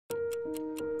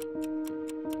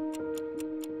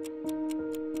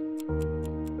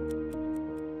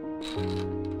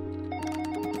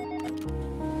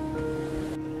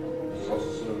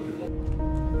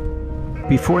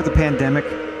Before the pandemic,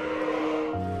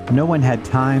 no one had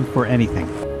time for anything.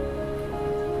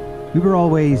 We were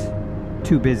always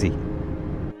too busy.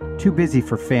 Too busy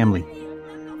for family.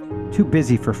 Too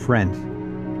busy for friends.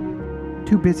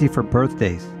 Too busy for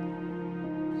birthdays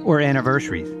or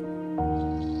anniversaries.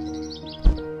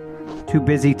 Too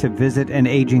busy to visit an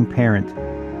aging parent.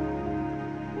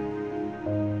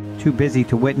 Too busy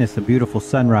to witness a beautiful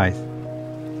sunrise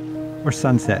or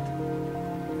sunset.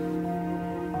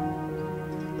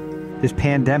 This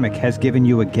pandemic has given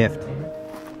you a gift.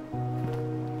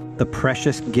 The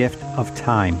precious gift of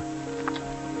time.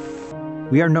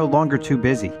 We are no longer too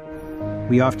busy.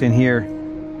 We often hear,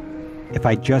 if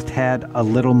I just had a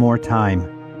little more time.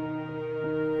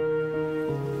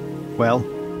 Well,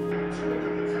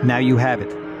 now you have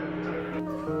it.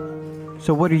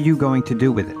 So what are you going to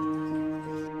do with it?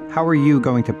 How are you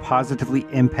going to positively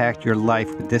impact your life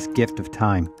with this gift of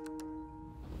time?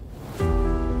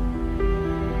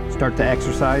 Start to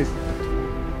exercise?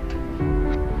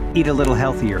 Eat a little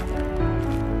healthier?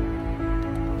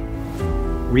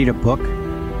 Read a book?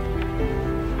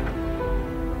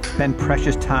 Spend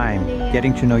precious time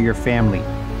getting to know your family.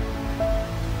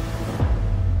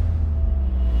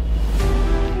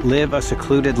 Live a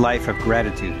secluded life of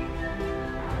gratitude.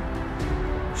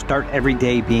 Start every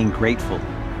day being grateful.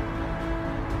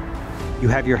 You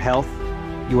have your health.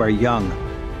 You are young.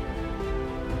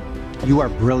 You are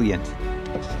brilliant.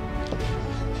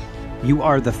 You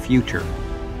are the future.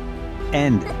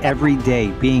 End every day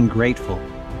being grateful.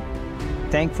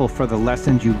 Thankful for the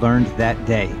lessons you learned that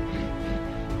day.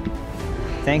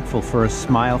 Thankful for a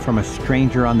smile from a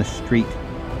stranger on the street.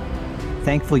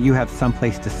 Thankful you have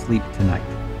someplace to sleep tonight.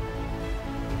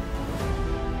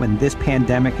 When this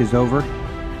pandemic is over,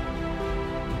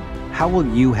 how will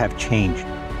you have changed?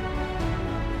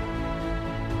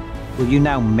 Will you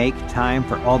now make time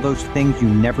for all those things you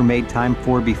never made time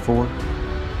for before?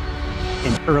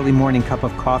 An early morning cup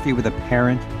of coffee with a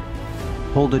parent,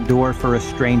 hold a door for a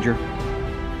stranger,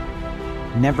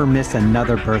 never miss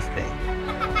another birthday.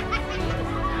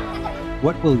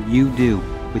 What will you do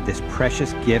with this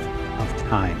precious gift of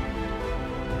time?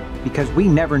 Because we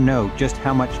never know just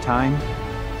how much time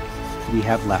we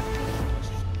have left.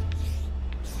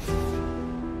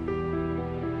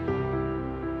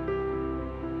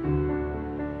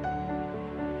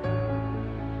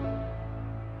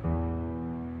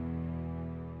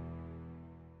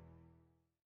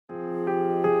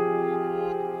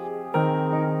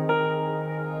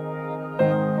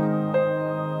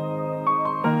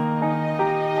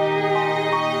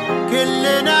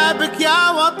 كلنا بك يا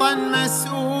وطن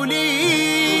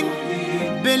مسؤولين،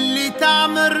 باللي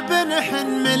تعمر بنحن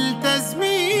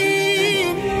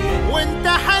ملتزمين، وانت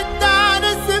حتى على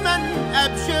الزمن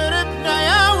ابشر بنا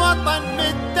يا وطن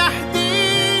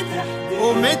متحدين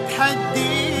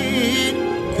ومتحدين.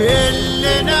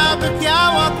 كلنا بك يا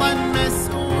وطن